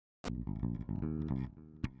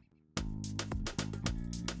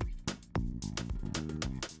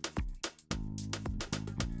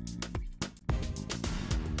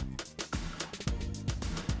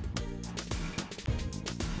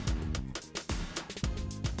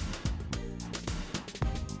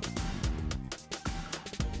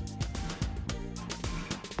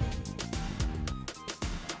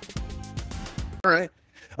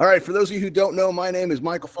All right. For those of you who don't know, my name is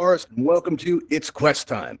Michael Forrest, and welcome to It's Quest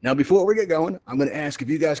Time. Now, before we get going, I'm going to ask if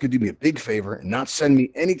you guys could do me a big favor and not send me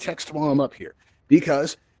any text while I'm up here,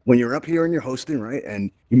 because when you're up here and you're hosting, right, and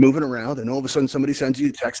you're moving around, and all of a sudden somebody sends you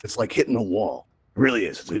a text, it's like hitting a wall. It really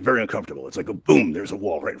is. It's very uncomfortable. It's like a boom, there's a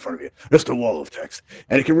wall right in front of you. Just a wall of text.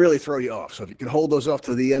 And it can really throw you off. So if you can hold those off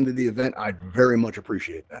to the end of the event, I'd very much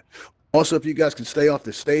appreciate that. Also, if you guys can stay off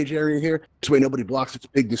the stage area here, this way nobody blocks its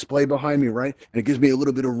big display behind me, right? And it gives me a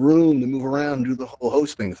little bit of room to move around and do the whole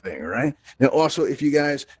hosting thing, right? Now, also, if you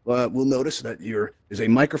guys will notice that there's a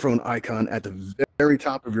microphone icon at the very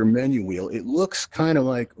top of your menu wheel. It looks kind of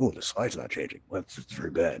like, oh, the slide's not changing. Well, it's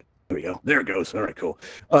very bad. There we go. There it goes. All right, cool.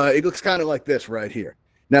 It looks kind of like this right here.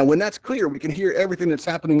 Now, when that's clear, we can hear everything that's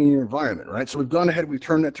happening in your environment, right? So we've gone ahead, we've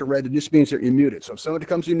turned that to red, and this means that you're muted. So if somebody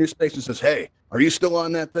comes in your space and says, hey, are you still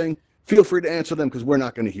on that thing? Feel free to answer them, because we're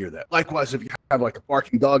not going to hear that. Likewise, if you have like a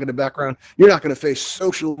barking dog in the background, you're not going to face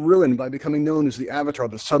social ruin by becoming known as the avatar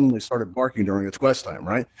that suddenly started barking during its quest time,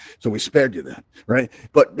 right? So we spared you that, right?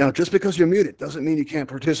 But now, just because you're muted doesn't mean you can't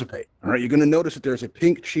participate, all right? You're going to notice that there's a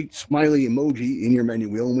pink cheeked smiley emoji in your menu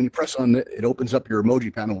wheel, and when you press on it, it opens up your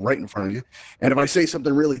emoji panel right in front of you. And if I say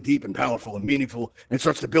something really deep and powerful and meaningful and it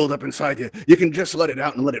starts to build up inside you, you can just let it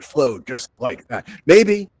out and let it flow just like that.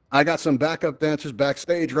 Maybe I got some backup dancers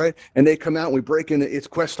backstage, right? And they come out and we break into It's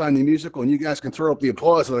Quest Time, the musical, and you guys can throw up the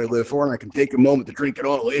applause that I live for, and I can take a moment to drink it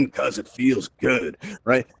all in because it feels good,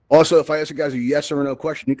 right? Also, if I ask you guys a yes or no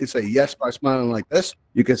question, you can say yes by smiling like this.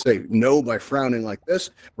 You can say no by frowning like this,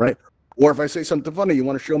 right? Or if I say something funny, you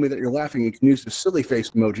want to show me that you're laughing, you can use the silly face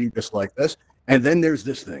emoji just like this. And then there's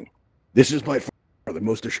this thing. This is by far the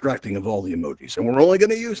most distracting of all the emojis. And we're only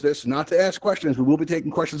going to use this not to ask questions. We will be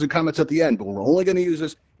taking questions and comments at the end, but we're only going to use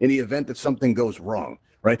this in the event that something goes wrong,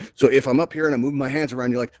 right? So if I'm up here and I'm moving my hands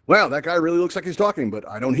around, you're like, wow, that guy really looks like he's talking, but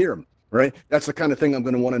I don't hear him, right? That's the kind of thing I'm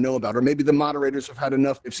going to want to know about. Or maybe the moderators have had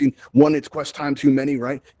enough. They've seen one It's Quest Time too many,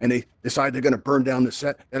 right? And they decide they're going to burn down the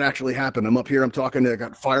set. That actually happened. I'm up here, I'm talking, I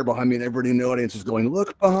got fire behind me, and everybody in the audience is going,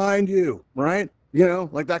 look behind you, right? You know,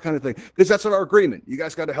 like that kind of thing. Because that's our agreement. You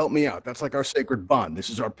guys got to help me out. That's like our sacred bond. This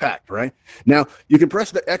is our pact, right? Now, you can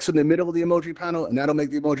press the X in the middle of the emoji panel, and that'll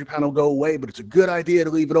make the emoji panel go away. But it's a good idea to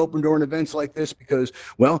leave it open during events like this because,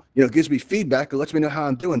 well, you know, it gives me feedback. It lets me know how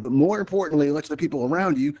I'm doing. But more importantly, it lets the people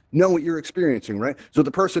around you know what you're experiencing, right? So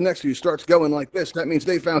the person next to you starts going like this. That means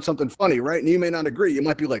they found something funny, right? And you may not agree. You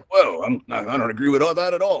might be like, whoa, I don't agree with all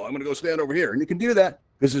that at all. I'm going to go stand over here. And you can do that.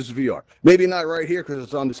 This is VR. Maybe not right here because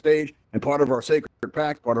it's on the stage. And part of our sacred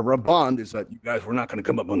pact, part of our bond is that you guys were not going to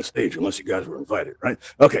come up on the stage unless you guys were invited, right?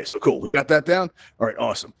 Okay, so cool. We got that down? All right,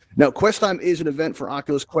 awesome. Now, Quest Time is an event for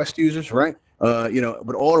Oculus Quest users, right? You know,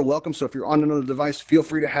 but all are welcome. So if you're on another device, feel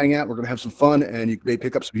free to hang out. We're going to have some fun, and you may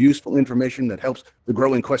pick up some useful information that helps the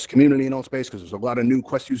growing Quest community in Altspace, because there's a lot of new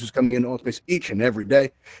Quest users coming in Altspace each and every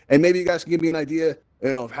day. And maybe you guys can give me an idea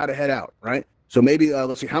of how to head out, right? So maybe,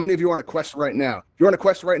 let's see, how many of you are on a quest right now? If you're on a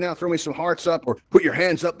quest right now, throw me some hearts up or put your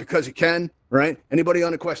hands up because you can, right? Anybody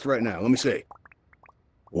on a quest right now? Let me see.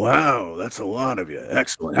 Wow, that's a lot of you.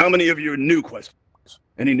 Excellent. How many of you are new quest users?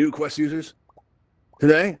 Any new quest users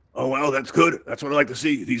today? Oh, wow, that's good. That's what I like to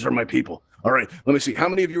see. These are my people. All right, let me see. How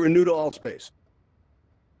many of you are new to Altspace?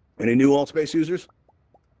 Any new Altspace users?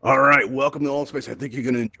 All right, welcome to Altspace. I think you're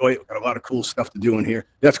going to enjoy it. We've got a lot of cool stuff to do in here.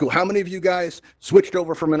 That's cool. How many of you guys switched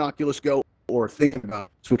over from an Oculus Go or thinking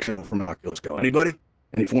about switching over from an Oculus Go? Anybody?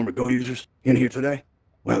 Any former Go users in here today?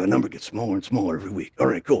 Well, the number gets smaller and smaller every week. All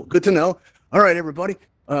right, cool. Good to know. All right, everybody.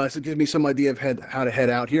 So it gives me some idea of how to head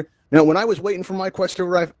out here. Now, when I was waiting for my quest to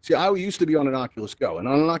arrive, see, I used to be on an Oculus Go. And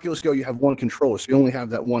on an Oculus Go, you have one controller, so you only have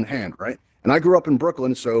that one hand, right? And I grew up in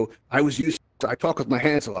Brooklyn, so I talk with my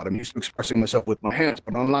hands a lot. I'm used to expressing myself with my hands.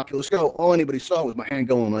 But on an Oculus Go, all anybody saw was my hand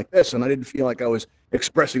going like this, and I didn't feel like I was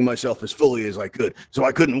expressing myself as fully as I could. So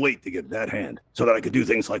I couldn't wait to get that hand so that I could do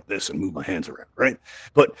things like this and move my hands around, right?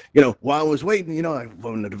 But, you know, while I was waiting, you know,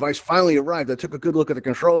 when the device finally arrived, I took a good look at the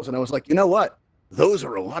controls, and I was like, you know what? Those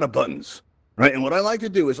are a lot of buttons. Right. And what I like to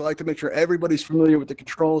do is I like to make sure everybody's familiar with the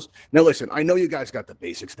controls. Now, listen, I know you guys got the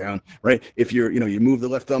basics down, right? If you move the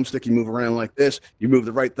left thumbstick, you move around like this. You move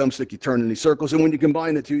the right thumbstick, you turn in these circles. And when you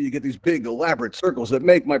combine the two, you get these big, elaborate circles that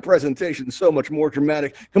make my presentation so much more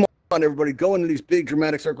dramatic. Come on, everybody, go into these big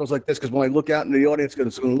dramatic circles like this, because when I look out in the audience,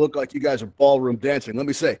 it's going to look like you guys are ballroom dancing. Let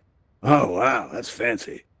me say, oh, wow, that's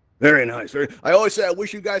fancy. Very nice. I always say, I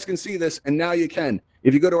wish you guys can see this, and now you can.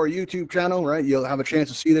 If you go to our YouTube channel, right, you'll have a chance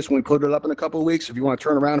to see this when we put it up in a couple of weeks. If you want to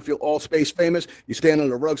turn around and feel all space famous, you stand on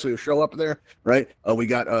the rug so you'll show up there, right? We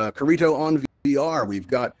got Carito on VR. We've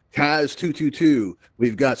got Kaz222.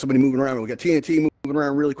 We've got somebody moving around. We got TNT moving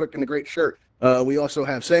around really quick in a great shirt. We also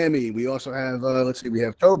have Sammy. We also have, let's see, we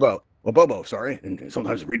have Turbo. Well, Bobo, sorry. And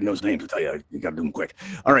sometimes reading those names, I tell you, you got to do them quick.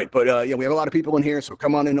 All right. But yeah, we have a lot of people in here. So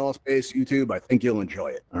come on in, Allspace, YouTube. I think you'll enjoy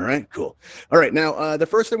it. All right. Cool. All right. Now, the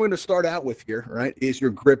first thing we're going to start out with here, right, is your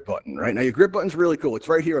grip button, right? Now, your grip button's really cool. It's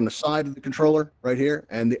right here on the side of the controller, right here,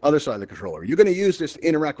 and the other side of the controller. You're going to use this to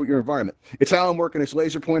interact with your environment. It's how I'm working this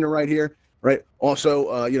laser pointer right here. Right.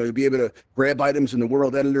 Also, you'll be able to grab items in the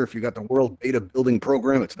world editor. If you got the world beta building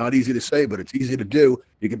program, it's not easy to say, but it's easy to do.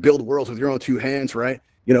 You can build worlds with your own two hands, right?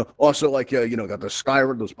 Also like, got those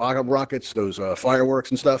Skyward, those bottom rockets, those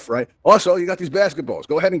fireworks and stuff, right? Also, you got these basketballs.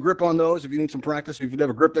 Go ahead and grip on those if you need some practice. If you've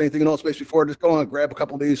never gripped anything in Altspace before, just go on, grab a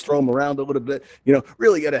couple of these, throw them around a little bit,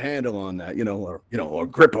 really get a handle on that, or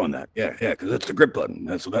grip on that. Yeah, because it's the grip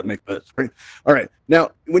button. So that makes sense, right? All right.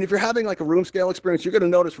 Now, if you're having like a room scale experience, you're going to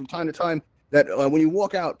notice from time to time that when you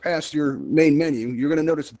walk out past your main menu, you're going to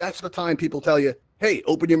notice that's the time people tell you, hey,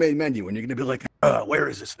 open your main menu. And you're going to be like, where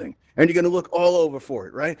is this thing? And you're going to look all over for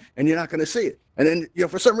it, right? And you're not going to see it. And then,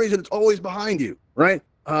 for some reason, it's always behind you, right?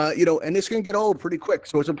 And this can get old pretty quick.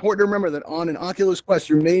 So it's important to remember that on an Oculus Quest,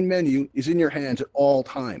 your main menu is in your hands at all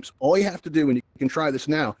times. All you have to do, and you can try this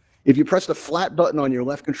now, if you press the flat button on your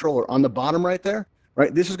left controller on the bottom right there,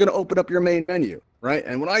 right, this is going to open up your main menu, right?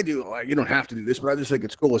 And what I do, you don't have to do this, but I just think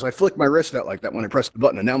it's cool, is I flick my wrist out like that when I press the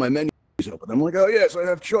button, and now my menu is open. I'm like, oh, yes, I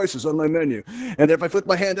have choices on my menu. And if I flick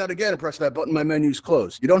my hand out again and press that button, my menu's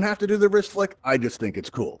closed. You don't have to do the wrist flick. I just think it's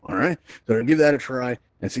cool, all right? So give that a try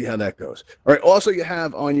and see how that goes. All right, also you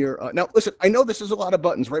have on your, now listen, I know this is a lot of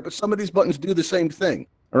buttons, right? But some of these buttons do the same thing,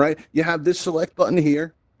 all right? You have this select button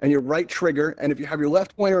here, and your right trigger, and if you have your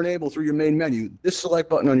left pointer enabled through your main menu, this select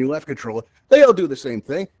button on your left controller, they all do the same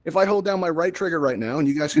thing. If I hold down my right trigger right now, and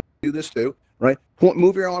you guys can do this too, right?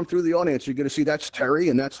 Move your arm through the audience. You're going to see that's Terry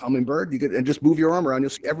and that's Hummingbird. And just move your arm around. You'll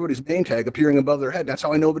see everybody's name tag appearing above their head. That's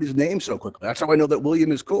how I know everybody's name so quickly. That's how I know that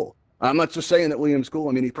William is cool. I'm not just saying that William's cool.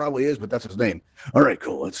 I mean, he probably is, but that's his name. All right,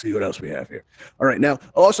 cool. Let's see what else we have here. All right, now,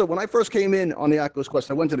 also, when I first came in on the Oculus Quest,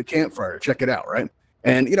 I went to the campfire to check it out, right?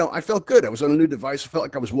 And, I felt good. I was on a new device. I felt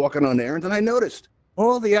like I was walking on air. And then I noticed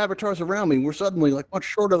all the avatars around me were suddenly like much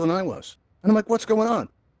shorter than I was. And I'm like, what's going on?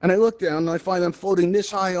 And I look down and I find them floating this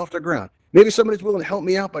high off the ground. Maybe somebody's willing to help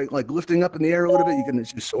me out by like lifting up in the air a little bit. You can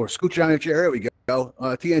just, or scooch down your chair. Here we go.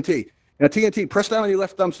 TNT. Now, TNT, press down on your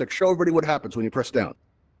left thumbstick. Show everybody what happens when you press down.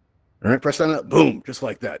 All right, press down, boom, just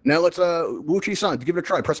like that. Now let's, Wuchi-san, give it a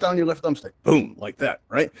try. Press down on your left thumbstick. Boom, like that,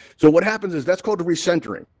 right? So what happens is that's called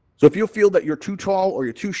recentering. So if you feel that you're too tall or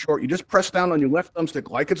you're too short, you just press down on your left thumbstick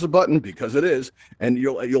like it's a button, because it is, and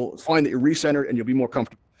you'll find that you're recentered and you'll be more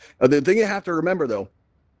comfortable. The thing you have to remember, though,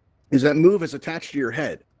 is that move is attached to your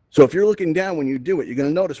head. So if you're looking down when you do it, you're going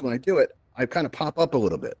to notice when I do it, I kind of pop up a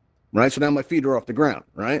little bit, right? So now my feet are off the ground,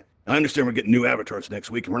 right? I understand we're getting new avatars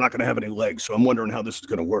next week, and we're not going to have any legs, so I'm wondering how this is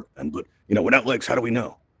going to work then. But, without legs, how do we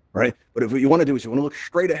know? Right? But if what you want to do is you want to look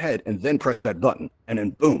straight ahead and then press that button, and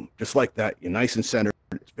then boom, just like that, you're nice and centered.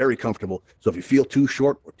 It's very comfortable. So if you feel too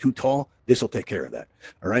short or too tall, this will take care of that.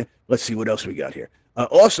 All right. Let's see what else we got here.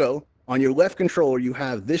 Also, on your left controller, you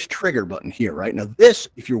have this trigger button here, right? Now this,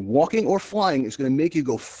 if you're walking or flying, is going to make you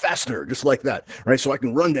go faster, just like that, right? So I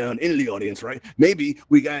can run down into the audience, right? Maybe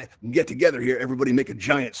we got to get together here. Everybody make a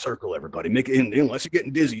giant circle, everybody. Make it, unless you're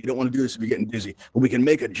getting dizzy. You don't want to do this if you're getting dizzy. But we can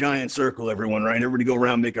make a giant circle, everyone, right? Everybody go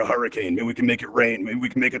around, make a hurricane. Maybe we can make it rain. Maybe we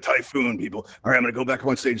can make a typhoon, people. All right, I'm going to go back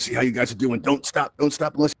on stage and see how you guys are doing. Don't stop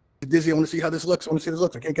unless you're dizzy. I want to see how this looks. I want to see how this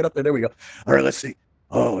looks. I can't get up there. There we go. All right, let's see.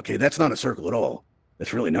 Oh, okay, that's not a circle at all.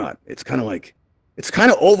 That's really not. It's kind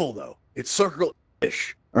of oval, though. It's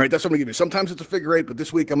circle-ish. All right, that's what I'm going to give you. Sometimes it's a figure eight, but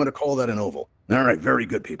this week I'm going to call that an oval. All right, very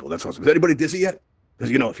good, people. That's awesome. Is anybody dizzy yet? Because,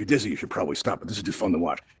 if you're dizzy, you should probably stop, but this is just fun to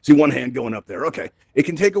watch. See one hand going up there. Okay. It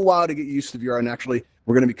can take a while to get used to VR, and actually,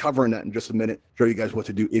 we're going to be covering that in just a minute, show you guys what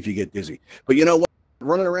to do if you get dizzy. But you know what?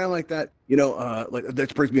 Running around like that, like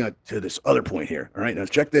that brings me on to this other point here. All right, now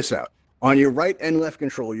check this out. On your right and left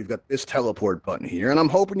control, you've got this teleport button here. And I'm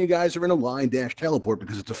hoping you guys are in a line dash teleport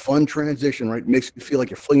because it's a fun transition, right? It makes you feel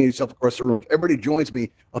like you're flinging yourself across the room. If everybody joins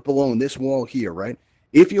me up along this wall here, right?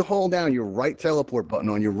 If you hold down your right teleport button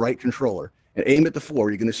on your right controller and aim at the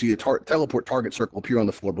floor, you're going to see a teleport target circle appear on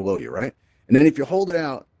the floor below you, right? And then if you hold it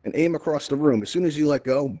out and aim across the room. As soon as you let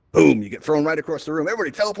go, boom, you get thrown right across the room.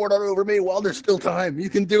 Everybody teleport on over me while there's still time. You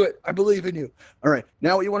can do it. I believe in you. All right.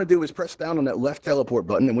 Now what you want to do is press down on that left teleport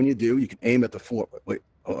button, and when you do, you can aim at the floor. Wait,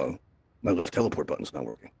 my left teleport button's not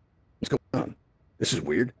working. What's going on? This is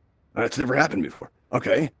weird. That's never happened before.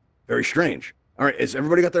 Okay. Very strange. All right. Has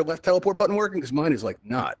everybody got their left teleport button working? Because mine is like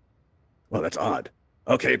not. Well, that's odd.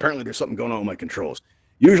 Okay. Apparently there's something going on with my controls.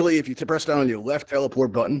 Usually, if you press down on your left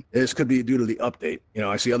teleport button, this could be due to the update. You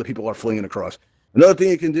know, I see other people are flinging across. Another thing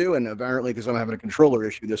you can do, and apparently because I'm having a controller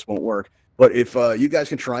issue, this won't work. But if you guys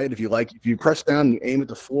can try it, if you like, if you press down and you aim at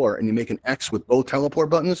the floor and you make an X with both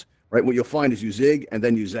teleport buttons, right, what you'll find is you zig and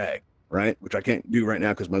then you zag, right, which I can't do right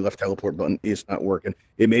now because my left teleport button is not working.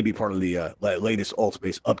 It may be part of the latest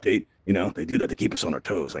Altspace update. You know, they do that to keep us on our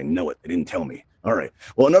toes. I know it. They didn't tell me. All right.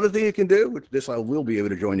 Well, another thing you can do, which this I will be able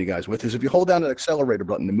to join you guys with, is if you hold down an accelerator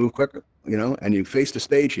button to move quicker, you know, and you face the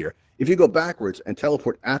stage here, if you go backwards and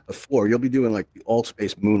teleport at the floor, you'll be doing like the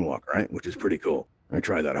Altspace moonwalk, right, which is pretty cool. I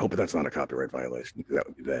try that. I hope that's not a copyright violation because that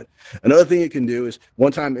would be bad. Another thing you can do is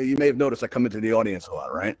one time, you may have noticed I come into the audience a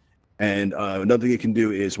lot, right? And another thing you can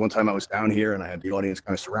do is one time I was down here and I had the audience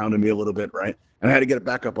kind of surrounding me a little bit, right? And I had to get it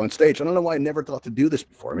back up on stage. I don't know why I never thought to do this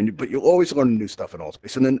before. I mean, but you'll always learn new stuff in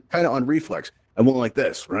Altspace. And then kind of on reflex, I went like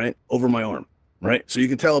this, right? Over my arm, right? So you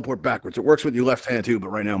can teleport backwards. It works with your left hand too, but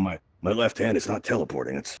right now my left hand is not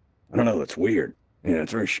teleporting. I don't know, it's weird. Yeah,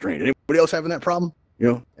 it's very strange. Anybody else having that problem? You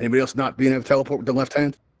know, anybody else not being able to teleport with the left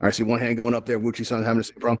hand? All right, I see one hand going up there. Wuchi-san's having the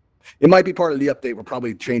same problem. It might be part of the update. We're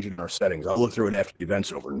probably changing our settings. I'll look through it after the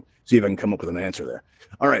event's over and see if I can come up with an answer there.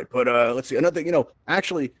 All right, but let's see. Another thing, you know,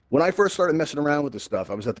 actually, when I first started messing around with this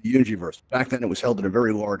stuff, I was at the Universe. Back then, it was held in a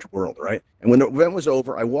very large world, right? And when the event was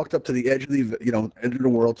over, I walked up to the edge of the, edge of the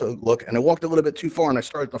world to look, and I walked a little bit too far, and I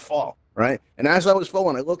started to fall, right? And as I was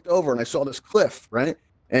falling, I looked over, and I saw this cliff, right?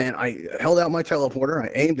 And I held out my teleporter,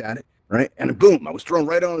 I aimed at it, right? And boom, I was thrown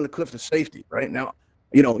right onto the cliff to safety, right? Now,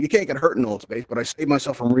 you know, you can't get hurt in Altspace, but I saved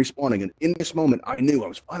myself from respawning. And in this moment, I knew I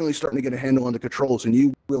was finally starting to get a handle on the controls, and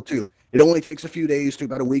you will too. It only takes a few days to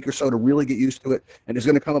about a week or so to really get used to it. And there's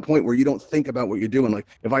going to come a point where you don't think about what you're doing. Like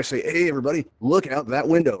if I say, hey, everybody, look out that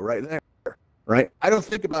window right there, right? I don't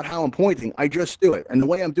think about how I'm pointing. I just do it. And the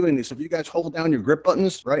way I'm doing this, if you guys hold down your grip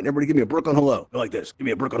buttons, right? And everybody give me a Brooklyn hello. Go like this. Give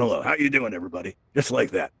me a Brooklyn hello. How you doing, everybody? Just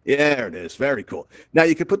like that. Yeah, there it is. Very cool. Now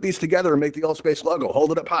you can put these together and make the Altspace logo.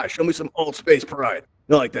 Hold it up high. Show me some Altspace pride.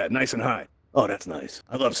 Go like that. Nice and high. Oh, that's nice.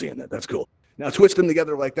 I love seeing that. That's cool. Now twist them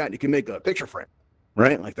together like that. And you can make a picture frame.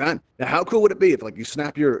 Right, like that. Now, how cool would it be if, like, you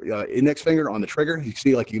snap your index finger on the trigger? You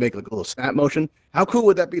see, like, you make like a little snap motion. How cool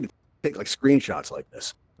would that be to take like screenshots like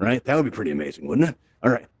this? Right, that would be pretty amazing, wouldn't it? All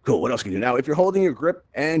right, cool. What else can you do? Now, if you're holding your grip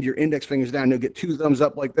and your index fingers down, you'll get 2 thumbs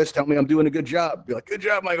up like this. Tell me I'm doing a good job. Be like, good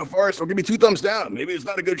job, Michael Forrest. Or give me 2 thumbs down. Maybe it's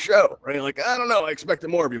not a good show, right? Like, I don't know. I expected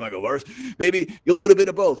more of you, Michael Forrest. Maybe a little bit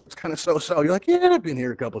of both. It's kind of so-so. You're like, yeah, I've been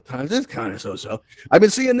here a couple of times. It's kind of so-so. I've been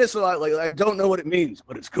seeing this a lot lately. I don't know what it means,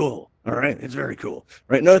 but it's cool. All right, it's very cool. All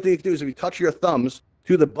right, another thing you can do is if you touch your thumbs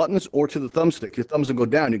to the buttons or to the thumbstick, your thumbs will go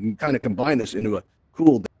down. You can kind of combine this into a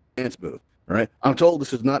cool dance move. All right. I'm told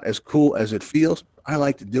this is not as cool as it feels. I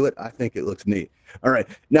like to do it. I think it looks neat. All right.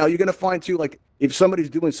 Now you're going to find too, like if somebody's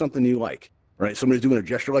doing something you like, right? Somebody's doing a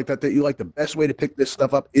gesture like that you like, the best way to pick this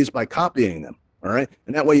stuff up is by copying them. All right.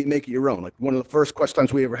 And that way you make it your own. Like one of the first quest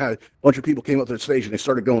times we ever had, a bunch of people came up to the stage and they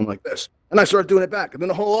started going like this. And I started doing it back. And then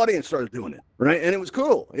the whole audience started doing it. Right. And it was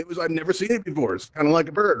cool. I've never seen it before. It's kind of like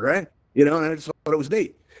a bird, right? You know, and I just thought it was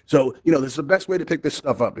neat. So, you know, this is the best way to pick this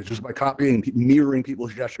stuff up. It's just by copying and mirroring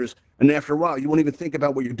people's gestures. And after a while, you won't even think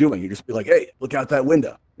about what you're doing. You just be like, hey, look out that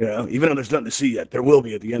window. You know, even though there's nothing to see yet, there will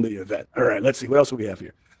be at the end of the event. All right, let's see. What else do we have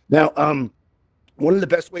here? Now, one of the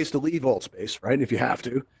best ways to leave Altspace, right, if you have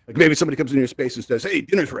to, like maybe somebody comes in your space and says, hey,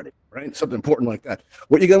 dinner's ready, right? Something important like that.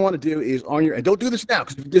 What you're going to want to do is and don't do this now,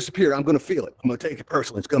 because if you disappear, I'm going to feel it. I'm going to take it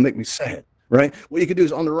personally. It's going to make me sad, right? What you can do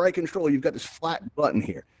is on the right control, you've got this flat button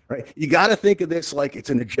here, right? You got to think of this like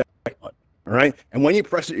it's an eject button, all right? And when you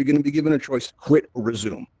press it, you're going to be given a choice to quit or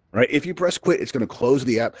resume. Right? If you press quit, it's going to close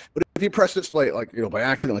the app. But if you press this like you know, by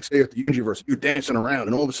accident, like say you're at the Universe, you're dancing around,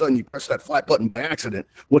 and all of a sudden you press that flat button by accident,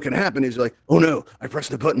 what can happen is like, oh no, I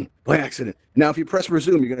pressed the button by accident. Now, if you press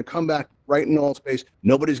resume, you're going to come back right in Altspace.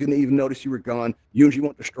 Nobody's going to even notice you were gone. Usually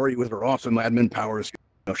won't destroy you with her awesome admin powers.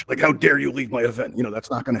 You know, she's like, how dare you leave my event? You know,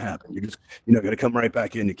 that's not going to happen. You're just, you know, going to come right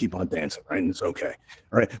back in and keep on dancing, right? And it's okay.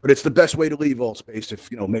 All right. But it's the best way to leave Altspace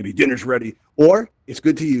if, you know, maybe dinner's ready, or it's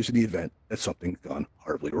good to use in the event that something's gone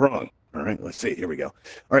horribly wrong. All right, let's see. Here we go.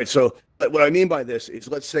 All right, so what I mean by this is,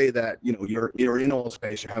 let's say that, you know, you're in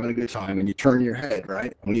Altspace, you're having a good time, and you turn your head,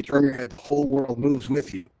 right? When you turn your head, the whole world moves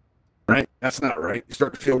with you, right? That's not right. You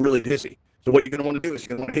start to feel really dizzy. So what you're going to want to do is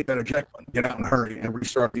you're going to want to hit that eject button, get out and hurry, and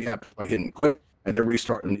restart the app by hitting quit and then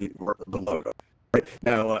restarting the logo. Right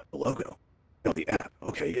now, the logo. The app.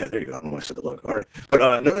 Okay, yeah, there you go. I don't want to say the logo. All right. But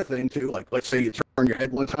another thing too, like let's say you turn your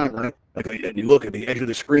head one time, right? Like and you look at the edge of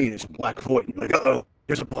the screen, it's a black void. You're like, oh,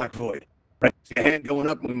 there's a black void. Right? See a hand going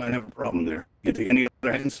up, we might have a problem there. You see any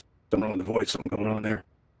other hands? Something wrong with the void, something going on there.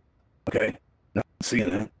 Okay. Not seeing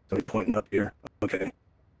that. Somebody pointing up here. Okay.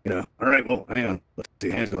 All right, well, hang on. Let's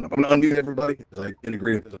see hands going up. I'm gonna unmute everybody because I can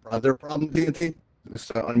agree with there's a problem. Is there a problem, TNT?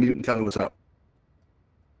 Just unmute and tell me what's up.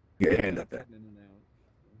 Get your hand up there.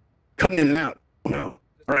 Coming in and out. No.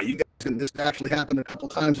 All right, you guys, this actually happened a couple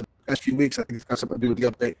times in the past few weeks. I think it's got something to do with the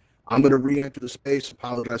update. I'm going to re-enter the space.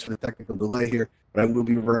 Apologize for the technical delay here, but I will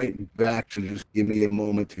be right back. So just give me a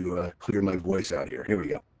moment to clear my voice out here. Here we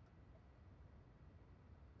go.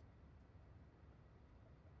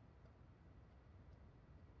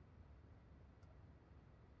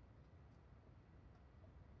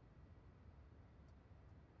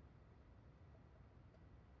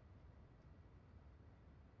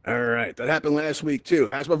 All right, that happened last week too.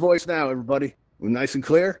 How's my voice now, everybody? We're nice and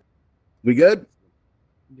clear? We good?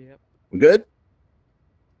 Yep. We good?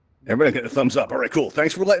 Everybody get a thumbs up. All right, cool.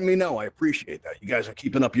 Thanks for letting me know. I appreciate that. You guys are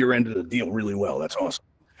keeping up your end of the deal really well. That's awesome.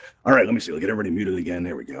 All right, let me see. I'll get everybody muted again.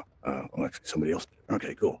 There we go. Well, actually, somebody else did.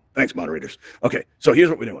 Okay, cool. Thanks, moderators. Okay, so here's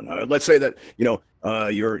what we're doing. Let's say that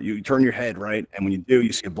you turn your head right, and when you do,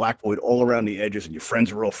 you see a black void all around the edges, and your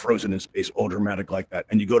friends are all frozen in space, all dramatic like that.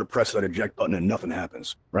 And you go to press that eject button, and nothing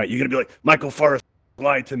happens. Right? You're gonna be like, Michael Forrest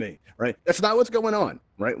lied to me. Right? That's not what's going on.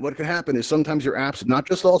 Right? What can happen is sometimes your apps, not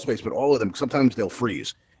just Altspace, but all of them, sometimes they'll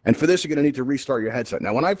freeze. And for this, you're going to need to restart your headset.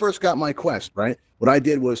 Now, when I first got my Quest, right, what I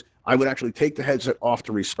did was I would actually take the headset off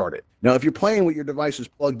to restart it. Now, if you're playing with your devices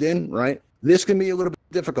plugged in, right, this can be a little bit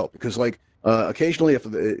difficult because, like, occasionally if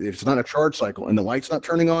it's not a charge cycle and the light's not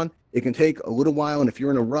turning on, it can take a little while. And if you're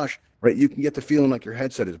in a rush, right, you can get the feeling like your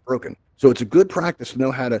headset is broken. So it's a good practice to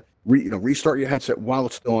know how to restart your headset while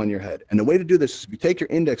it's still on your head. And the way to do this is if you take your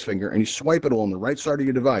index finger and you swipe it on the right side of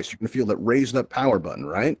your device, you can feel that raised up power button,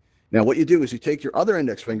 right? Now, what you do is you take your other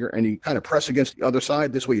index finger and you kind of press against the other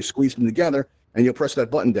side. This way you squeeze them together and you'll press that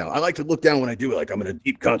button down. I like to look down when I do it like I'm in a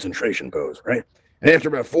deep concentration pose, right? And after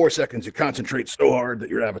about 4 seconds, you concentrate so hard that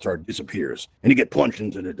your avatar disappears and you get plunged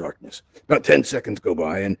into the darkness. About 10 seconds go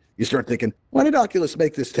by and you start thinking, why did Oculus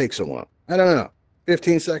make this take so long? I don't know.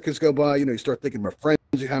 15 seconds go by, you start thinking about friends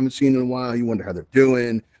you haven't seen in a while. You wonder how they're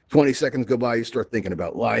doing. 20 seconds go by, you start thinking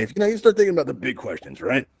about life. You start thinking about the big questions,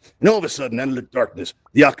 right? And all of a sudden, out of the darkness,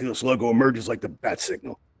 the Oculus logo emerges like the bat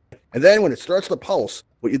signal. And then when it starts to pulse,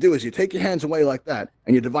 what you do is you take your hands away like that,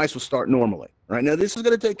 and your device will start normally, right? Now, this is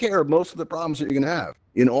going to take care of most of the problems that you're going to have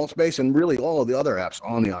in Altspace and really all of the other apps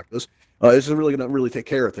on the Oculus. This is really going to really take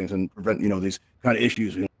care of things and prevent, these kind of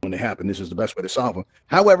issues when they happen. This is the best way to solve them.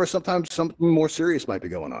 However, sometimes something more serious might be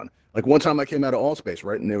going on. Like one time I came out of Altspace,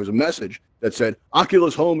 right, and there was a message that said,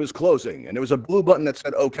 Oculus Home is closing. And there was a blue button that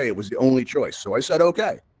said, okay. It was the only choice. So I said,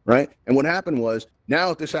 okay, right? And what happened was,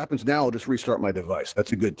 now if this happens now, I'll just restart my device.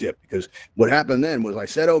 That's a good tip because what happened then was I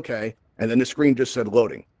said, okay, and then the screen just said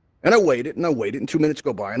loading. And I waited, and 2 minutes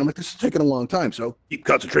go by, and I'm like, this is taking a long time. So keep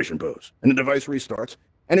concentration pose. And the device restarts,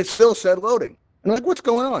 and it still said loading. And I'm like, what's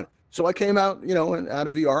going on? So I came out, out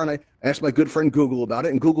of VR, and I asked my good friend Google about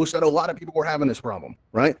it, and Google said a lot of people were having this problem,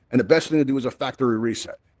 right? And the best thing to do is a factory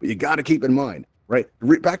reset. But you got to keep in mind, right?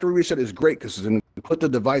 Factory reset is great because it's going to put the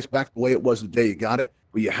device back the way it was the day you got it.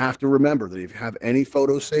 But you have to remember that if you have any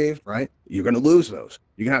photos saved, right, you're going to lose those.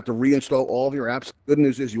 You're going to have to reinstall all of your apps. The good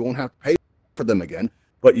news is you won't have to pay for them again,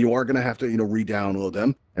 but you are going to have to, re-download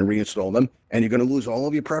them and reinstall them. And you're going to lose all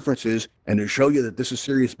of your preferences. And to show you that this is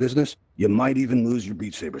serious business, you might even lose your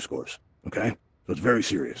Beat Saber scores. Okay? So it's very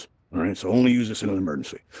serious. All right? So only use this in an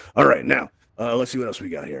emergency. All right. Now, let's see what else we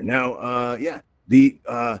got here. Now,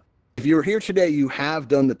 if you're here today, you have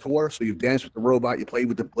done the tour. So you've danced with the robot. You played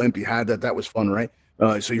with the blimp. You had that. That was fun, right?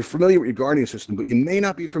 So you're familiar with your Guardian system, but you may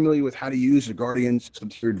not be familiar with how to use the Guardian system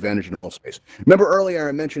to your advantage in Altspace. Remember earlier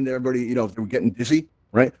I mentioned to everybody, if they were getting dizzy,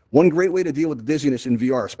 right? One great way to deal with the dizziness in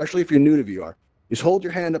VR, especially if you're new to VR, is hold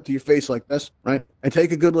your hand up to your face like this, right? And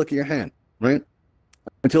take a good look at your hand, right?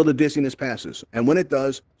 Until the dizziness passes. And when it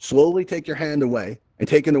does, slowly take your hand away and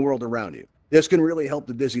take in the world around you. This can really help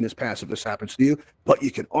the dizziness pass if this happens to you, but you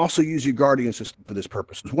can also use your Guardian system for this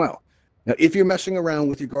purpose as well. Now, if you're messing around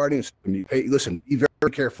with your Guardian system, listen, be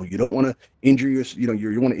very careful. You don't want to injure you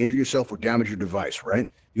want to injure yourself or damage your device,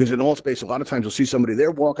 right? Because in Altspace, a lot of times you'll see somebody,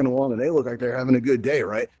 they're walking along and they look like they're having a good day,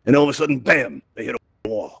 right? And all of a sudden, bam, they hit a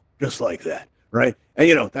wall, just like that, right?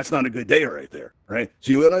 And that's not a good day right there, right?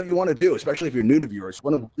 So what you want to do, especially if you're new to viewers, you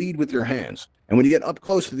want to lead with your hands. And when you get up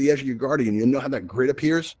close to the edge of your Guardian, you know how that grid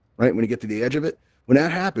appears, right? When you get to the edge of it, when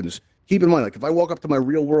that happens, keep in mind, like if I walk up to my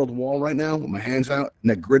real world wall right now with my hands out and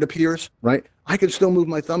that grid appears, right? I can still move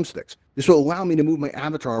my thumbsticks. This will allow me to move my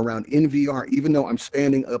avatar around in VR, even though I'm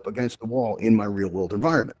standing up against the wall in my real world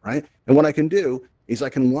environment, right? And what I can do is I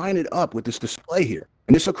can line it up with this display here.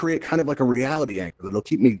 And this will create kind of like a reality anchor that'll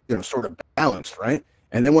keep me, sort of balanced, right?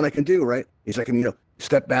 And then what I can do, right, is I can,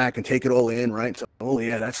 step back and take it all in, right? So, oh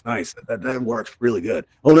yeah, that's nice. That works really good.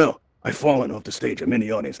 Oh no, I've fallen off the stage. I'm in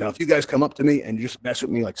the audience. Now, if you guys come up to me and just mess with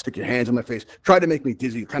me, like stick your hands in my face, try to make me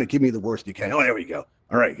dizzy, kind of give me the worst you can. Oh, there we go.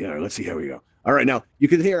 All right, let's see how we go. All right, now you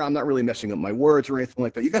can hear I'm not really messing up my words or anything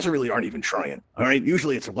like that. You guys really aren't even trying. All right,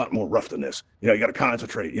 usually it's a lot more rough than this. You got to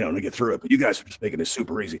concentrate, to get through it. But you guys are just making this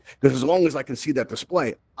super easy because as long as I can see that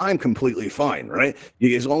display, I'm completely fine, right?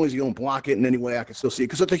 As long as you don't block it in any way, I can still see it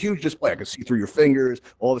because it's a huge display. I can see through your fingers,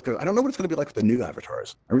 all this. I don't know what it's going to be like with the new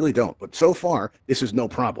avatars. I really don't. But so far, this is no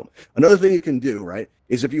problem. Another thing you can do, right,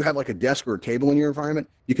 is if you have like a desk or a table in your environment,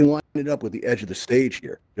 you can line it up with the edge of the stage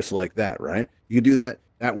here, just like that, right? You can do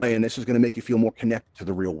that way, and this is going to make you feel more connected to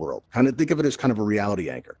the real world. Kind of think of it as kind of a reality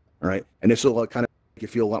anchor, all right? And this will kind of make you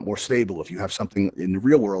feel a lot more stable if you have something in the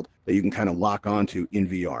real world that you can kind of lock onto in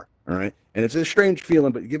VR, all right? And it's a strange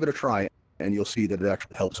feeling, but give it a try, and you'll see that it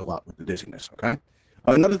actually helps a lot with the dizziness, okay?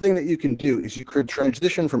 Another thing that you can do is you could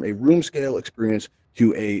transition from a room scale experience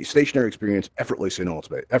to a stationary experience effortlessly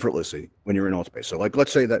when you're in Altspace. So like,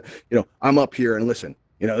 let's say that, I'm up here and listen,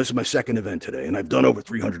 this is my second event today, and I've done over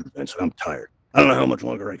 300 events, and I'm tired. I don't know how much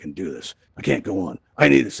longer I can do this. I can't go on. I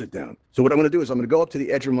need to sit down. So what I'm going to do is I'm going to go up to the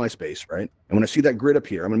edge of my space, right? And when I see that grid up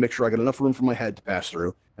here, I'm going to make sure I got enough room for my head to pass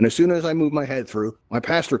through. And as soon as I move my head through, my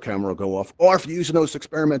pass-through camera will go off. Or if you're using those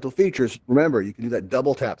experimental features, remember, you can do that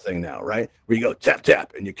double tap thing now, right? Where you go tap,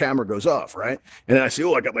 tap, and your camera goes off, right? And then I see,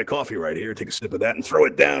 I got my coffee right here. Take a sip of that and throw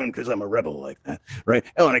it down because I'm a rebel like that, right?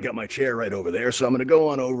 Oh, and I got my chair right over there. So I'm going to go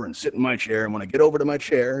on over and sit in my chair. And when I get over to my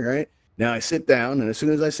chair, right? Now I sit down, and as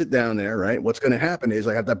soon as I sit down there, right, what's going to happen is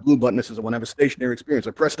I have that blue button. This is when I have a stationary experience.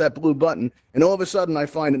 I press that blue button, and all of a sudden I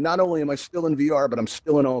find that not only am I still in VR, but I'm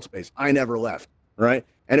still in Altspace. I never left, right?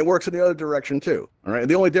 And it works in the other direction too, all right?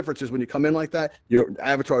 The only difference is when you come in like that, your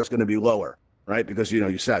avatar is going to be lower, right, because,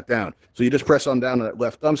 you sat down. So you just press on down on that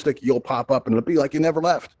left thumbstick, you'll pop up, and it'll be like you never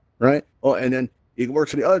left, right? Oh, and then it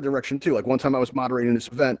works in the other direction too. Like one time I was moderating this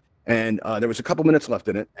event, and there was a couple minutes left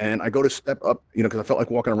in it, and I go to step up, because I felt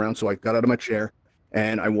like walking around, so I got out of my chair,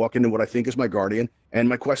 and I walk into what I think is my Guardian, and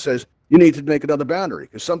my Quest says, you need to make another boundary,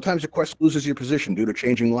 because sometimes the Quest loses your position due to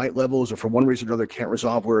changing light levels, or for one reason or another can't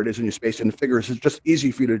resolve where it is in your space, and the figures, it's just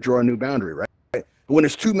easy for you to draw a new boundary, right? But when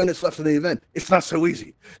there's 2 minutes left in the event, it's not so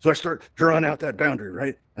easy. So I start drawing out that boundary,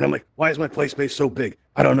 right? And I'm like, why is my play space so big?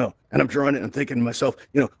 I don't know. And I'm drawing it and I'm thinking to myself,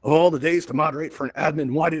 of all the days to moderate for an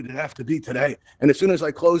admin, why did it have to be today? And as soon as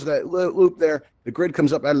I close that loop there, the grid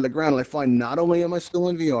comes up out of the ground, and I find not only am I still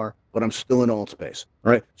in VR, but I'm still in Altspace,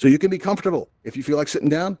 right? So you can be comfortable. If you feel like sitting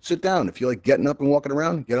down, sit down. If you like getting up and walking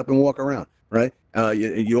around, get up and walk around, right?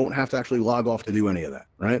 You don't have to actually log off to do any of that,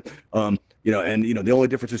 right? The only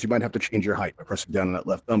difference is you might have to change your height by pressing down on that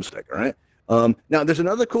left thumbstick, all right? Now, there's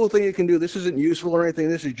another cool thing you can do. This isn't useful or anything.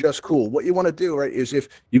 This is just cool. What you want to do, right, is if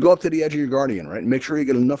you go up to the edge of your Guardian, right, and make sure you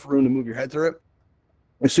get enough room to move your head through it.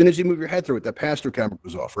 As soon as you move your head through it, that pass-through camera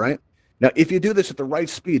goes off, right? Now, if you do this at the right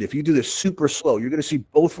speed, if you do this super slow, you're going to see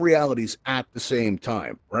both realities at the same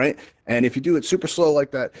time, right? And if you do it super slow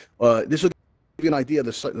like that, this will give you an idea of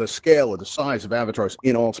the scale or the size of avatars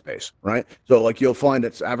in Altspace, right? So like you'll find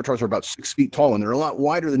that avatars are about 6 feet tall, and they're a lot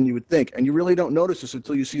wider than you would think, and you really don't notice this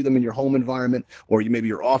until you see them in your home environment or maybe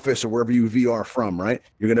your office or wherever you VR from, right?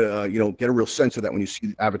 You're gonna get a real sense of that when you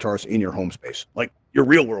see avatars in your home space, like your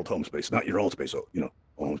real world home space, not your Altspace,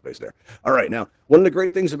 home space there. All right, now one of the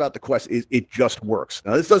great things about the Quest is it just works.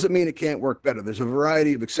 Now this doesn't mean it can't work better. There's a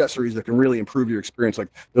variety of accessories that can really improve your experience, like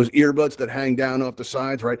those earbuds that hang down off the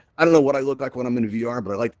sides, right? I don't know what I look like when I'm in VR,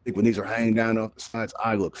 but I like to think when these are hanging down off the sides,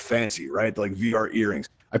 I look fancy, right? Like VR earrings.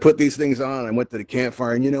 I put these things on, I went to the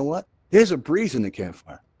campfire, and you know what? There's a breeze in the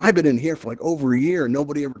campfire. I've been in here for like over a year, and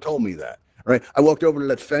nobody ever told me that, right? I walked over to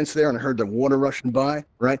that fence there, and I heard the water rushing by,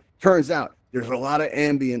 right? Turns out there's a lot of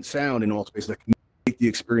ambient sound in Altspace that can make the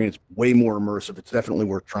experience way more immersive. It's definitely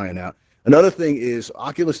worth trying out. Another thing is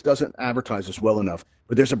Oculus doesn't advertise this well enough,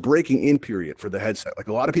 but there's a breaking in period for the headset. Like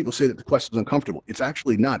a lot of people say that the Quest is uncomfortable. It's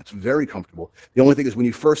actually not. It's very comfortable. The only thing is when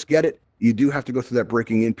you first get it, you do have to go through that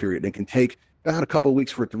breaking in period. And it can take about a couple of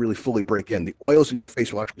weeks for it to really fully break in. The oils in your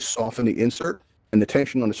face will actually soften the insert, and the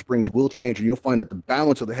tension on the spring will change, and you'll find that the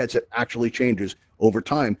balance of the headset actually changes over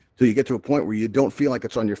time till you get to a point where you don't feel like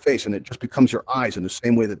it's on your face and it just becomes your eyes in the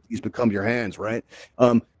same way that these become your hands, right?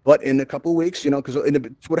 But in a couple of weeks, because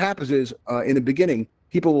what happens is in the beginning,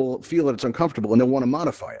 people will feel that it's uncomfortable and they'll want to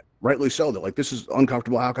modify it. Rightly so. They're like, this is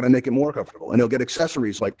uncomfortable. How can I make it more comfortable? And they'll get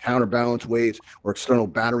accessories like counterbalance weights or external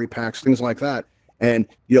battery packs, things like that. And,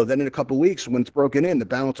 then in a couple of weeks, when it's broken in, the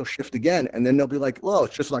balance will shift again. And then they'll be like, well,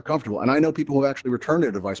 it's just not comfortable. And I know people who have actually returned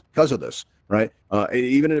their device because of this, right?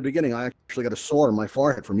 Even in the beginning, I actually got a sore on my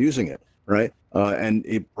forehead from using it, right? And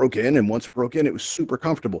it broke in. And once it broke in, it was super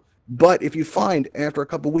comfortable. But if you find after a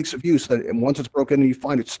couple of weeks of use that and once it's broken and you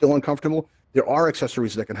find it's still uncomfortable, there are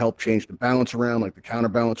accessories that can help change the balance around, like the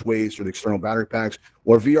counterbalance weights or the external battery packs.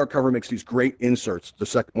 Or VR Cover makes these great inserts, the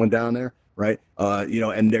second one down there, right?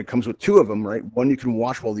 And there comes with two of them, right? One you can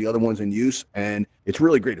wash while the other one's in use, and it's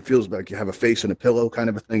really great. It feels like you have a face and a pillow kind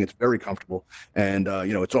of a thing. It's very comfortable, and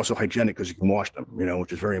it's also hygienic because you can wash them,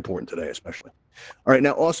 which is very important today, especially. All right,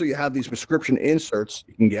 now also you have these prescription inserts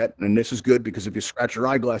you can get, and this is good because if you scratch your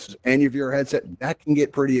eyeglasses and your VR headset, that can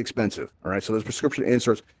get pretty expensive. All right, so those prescription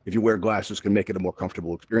inserts, if you wear glasses, can make it a more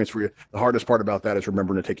comfortable experience for you. The hardest part about that is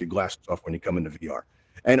remembering to take your glasses off when you come into VR.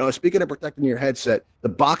 And speaking of protecting your headset, the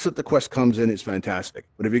box that the Quest comes in is fantastic.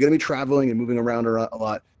 But if you're going to be traveling and moving around a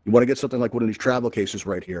lot, you want to get something like one of these travel cases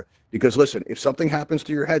right here. Because listen, if something happens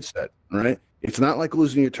to your headset, right, it's not like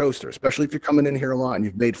losing your toaster, especially if you're coming in here a lot and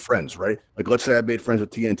you've made friends, right? Like let's say I made friends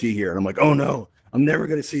with TNT here and I'm like, oh no, I'm never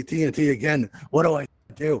going to see TNT again. What do I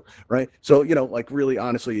do? Right? So, like really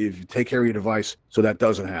honestly, if you take care of your device so that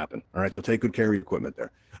doesn't happen, all right? So take good care of your equipment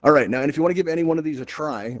there. All right, now, and if you want to give any one of these a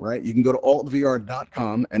try, right, you can go to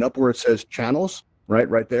altvr.com and up where it says channels,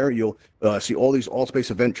 right there, you'll see all these Altspace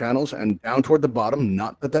event channels, and down toward the bottom,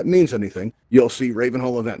 not that that means anything, you'll see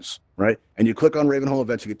Ravenhole events, right? And you click on Ravenhole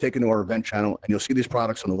events, you get taken to our event channel, and you'll see these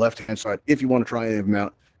products on the left-hand side if you want to try any of them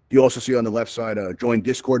out. You also see on the left side a join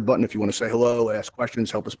Discord button if you want to say hello, ask questions,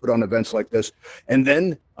 help us put on events like this. And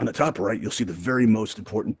then on the top right, you'll see the very most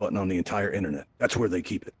important button on the entire internet. That's where they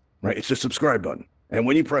keep it, right? It's the subscribe button. And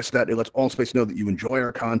when you press that, it lets Altspace know that you enjoy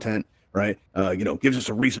our content, right? Gives us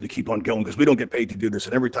a reason to keep on going because we don't get paid to do this.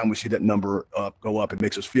 And every time we see that number go up, it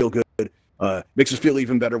makes us feel good. Makes us feel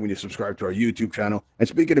even better when you subscribe to our YouTube channel. And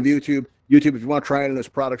speaking of YouTube, if you want to try any of those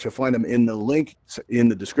products, you'll find them in the link in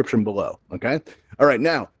the description below, okay? All right,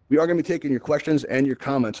 now, we are going to be taking your questions and your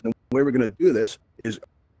comments. And the way we're going to do this is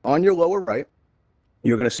on your lower right,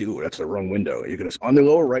 you're going to see, ooh, that's the wrong window. On the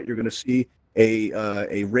lower right, you're going to see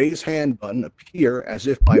a raise hand button appear as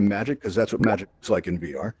if by magic, because that's what magic looks like in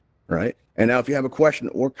VR, right? And now if you have a question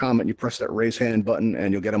or comment, you press that raise hand button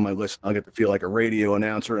and you'll get on my list. I'll get to feel like a radio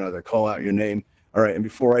announcer and I'll call out your name. All right, and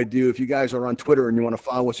before I do, if you guys are on Twitter and you want to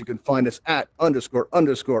follow us, you can find us at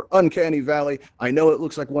 _ Uncanny Valley. I know it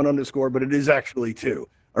looks like one underscore, but it is actually two.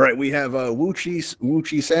 All right, we have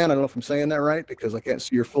Wuchi-san. I don't know if I'm saying that right because I can't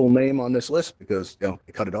see your full name on this list because,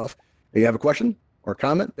 they cut it off. You have a question or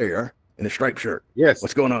comment? There you are. In a striped shirt. Yes.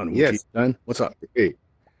 What's going on? Yes. What's up? Hey.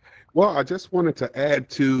 Well, I just wanted to add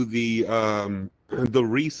to the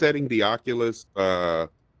resetting the Oculus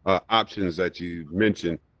options that you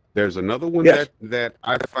mentioned. There's another one that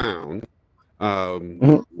I found.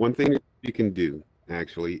 One thing that you can do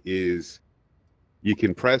actually is you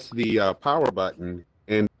can press the power button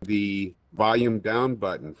and the volume down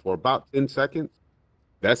button for about 10 seconds.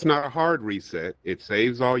 That's not a hard reset. It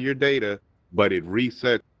saves all your data, but it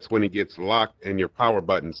resets when it gets locked and your power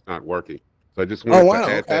button's not working. So I just wanted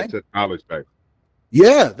to add that to the knowledge base.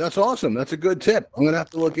 Yeah, that's awesome. That's a good tip. I'm gonna have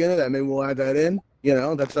to look into that. Maybe we'll add that in.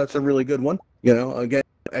 That's a really good one. Again,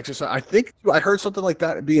 exercise. I think I heard something like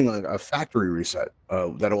that being a factory reset.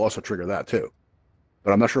 That'll also trigger that too.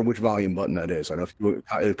 But I'm not sure which volume button that is. I know if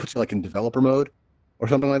it puts you like in developer mode or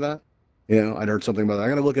something like that. I'd heard something about that. I'm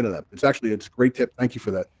gonna look into that. It's a great tip. Thank you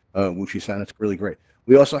for that, Wuchi-san. It's really great.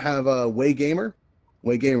 We also have Way Gamer.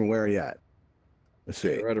 Way Gamer, where are you at? Let's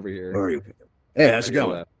see. Right over here. Where are you? Hey, how's it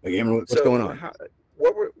going? Way Gamer, what's going on?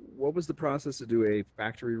 What was the process to do a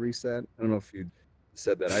factory reset? I don't know if you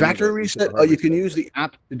said that. Factory reset. You can use the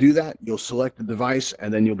app to do that. You'll select the device,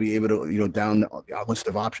 and then you'll be able to, down the list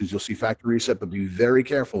of options, you'll see factory reset. But be very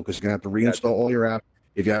careful because you're gonna have to reinstall all your apps.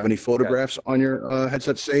 If you have any photographs on your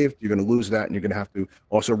headset saved, you're going to lose that, and you're going to have to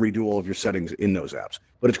also redo all of your settings in those apps.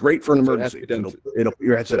 But it's great for an emergency.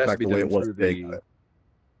 Your headset back the way it was.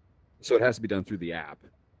 So it has to be done through the app,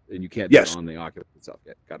 and you can't do it on the Oculus itself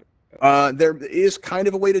yet. Got it. There is kind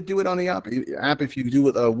of a way to do it on the app. If you do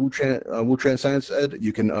what Wuchi-san said,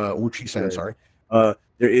 you can Wuchi-san, sorry.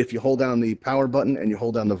 If you hold down the power button and you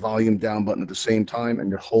hold down the volume down button at the same time,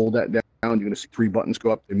 and you hold that down, you're going to see 3 buttons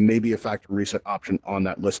go up. There may be a factory reset option on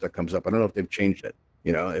that list that comes up. I don't know if they've changed it.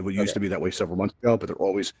 You know, it used to be that way several months ago, but they're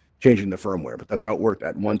always changing the firmware. But that's how it worked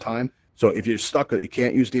at one time. So if you're stuck that you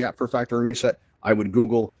can't use the app for factory reset, I would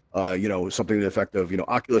Google, you know, something to the effect of, you know,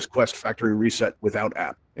 Oculus Quest factory reset without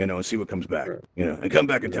app, you know, and see what comes back. You know, and come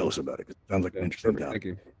back and tell us about it. It sounds like an interesting topic. Thank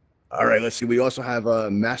you. All right, let's see. We also have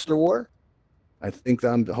Master War. I think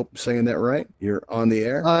I hope I'm saying that right. You're on the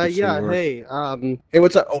air. Yeah. Hey. Hey,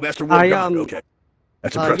 what's up? Oh, Master War. Okay.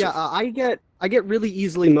 That's impressive. Yeah. I get really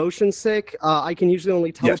easily motion sick. I can usually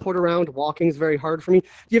only teleport around. Walking is very hard for me. Do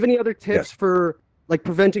you have any other tips for like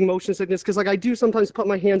preventing motion sickness? Because like I do sometimes put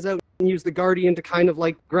my hands out and use the Guardian to kind of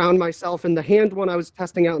like ground myself. And the hand one I was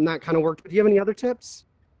testing out and that kind of worked. But do you have any other tips?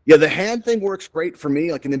 Yeah, the hand thing works great for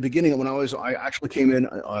me. Like in the beginning, when I actually came in,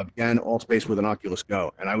 began Altspace with an Oculus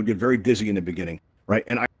Go, and I would get very dizzy in the beginning, right?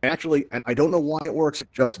 And I don't know why it works. It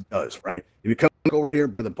just does, right? If you come over here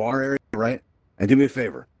by the bar area, right, and do me a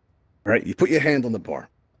favor, right? You put your hand on the bar,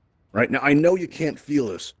 right? Now I know you can't feel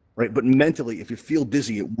this, right? But mentally, if you feel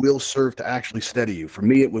dizzy, it will serve to actually steady you. For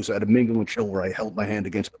me, it was at a mingle and chill where I held my hand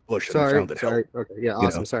against the bush and I found it helped. Okay. Yeah.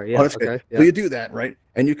 Awesome. Sorry. Yeah. Okay. Yeah. So you do that, right?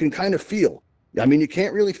 And you can kind of feel. I mean, you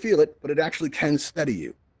can't really feel it, but it actually can steady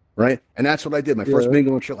you, right? And that's what I did. My first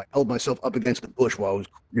mingle and chill, I held myself up against the bush while I was,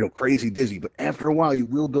 you know, crazy dizzy. But after a while, you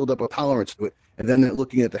will build up a tolerance to it. And then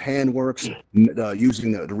looking at the hand works,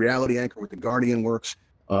 using the reality anchor with the Guardian works,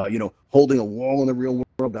 you know, holding a wall in the real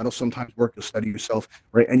world, that'll sometimes work to steady yourself,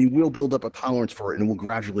 right? And you will build up a tolerance for it and it will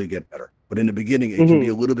gradually get better. But in the beginning, it can be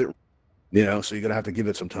a little bit, you know, so you're going to have to give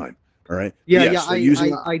it some time. All right.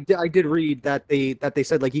 I did read that they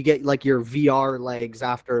said like you get like your VR legs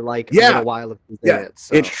after like a little while of using it.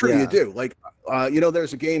 So, it's true. You do. Like you know,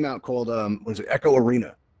 there's a game out called what is it, Echo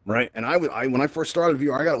Arena, right? And I when I first started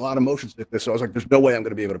VR, I got a lot of motion sickness, so I was like, there's no way I'm going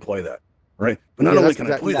to be able to play that, right? But not only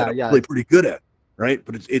can I play that, I'm really pretty good at, right?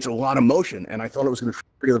 But it's a lot of motion, and I thought it was going to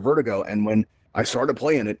trigger the vertigo, and when I started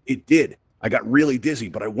playing it, it did. I got really dizzy,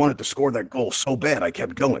 but I wanted to score that goal so bad, I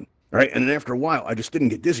kept going. Right. And then after a while, I just didn't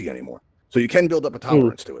get dizzy anymore. So you can build up a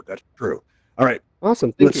tolerance to it. That's true. All right.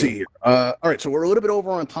 Awesome. Let's see here. All right. So we're a little bit over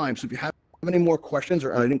on time. So if you have any more questions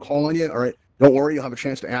or I didn't call on you, all right, don't worry. You'll have a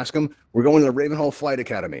chance to ask them. We're going to the Ravenhall Flight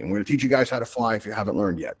Academy, and we're going to teach you guys how to fly if you haven't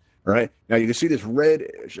learned yet. All right. Now you can see this red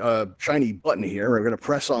shiny button here. We're going to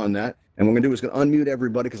press on that. And what we're going to do is going to unmute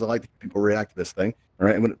everybody because I like to people react to this thing. All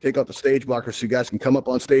right. I'm going to take out the stage blocker so you guys can come up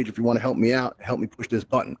on stage if you want to help me out, help me push this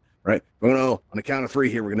button. Right. We're going to, on the count of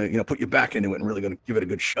 3 here, we're going to, you know, put you back into it and really going to give it a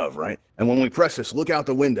good shove. Right. And when we press this, look out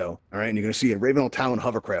the window. All right. And you're going to see a Ravenhall Talon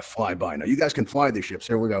hovercraft fly by. Now you guys can fly these ships.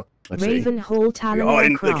 Here we go. Let's see. Ravenhall Talon I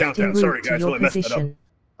didn't put the aircraft countdown. Sorry, guys. to I messed that up.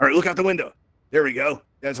 All right. Look out the window. There we go.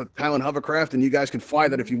 There's a Talon hovercraft, and you guys can fly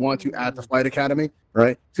that if you want to at the Flight Academy.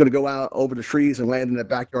 Right. It's going to go out over the trees and land in that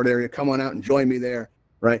backyard area. Come on out and join me there.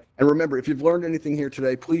 Right. And remember, if you've learned anything here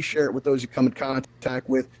today, please share it with those you come in contact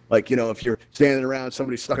with. Like, you know, if you're standing around,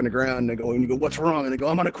 somebody's stuck in the ground, and you go, what's wrong? And they go,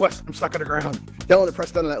 I'm on a quest. I'm stuck in the ground. Tell them to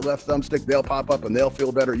press down on that left thumbstick. They'll pop up and they'll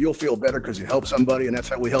feel better. You'll feel better because you help somebody. And that's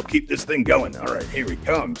how we help keep this thing going. All right. Here he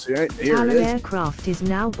comes. Right, here Talon it is. aircraft is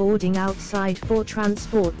now boarding outside for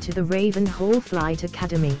transport to the Ravenhall Flight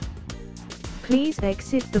Academy. Please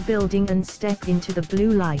exit the building and step into the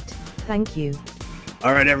blue light. Thank you.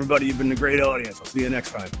 All right, everybody. You've been a great audience. I'll see you next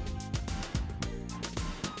time.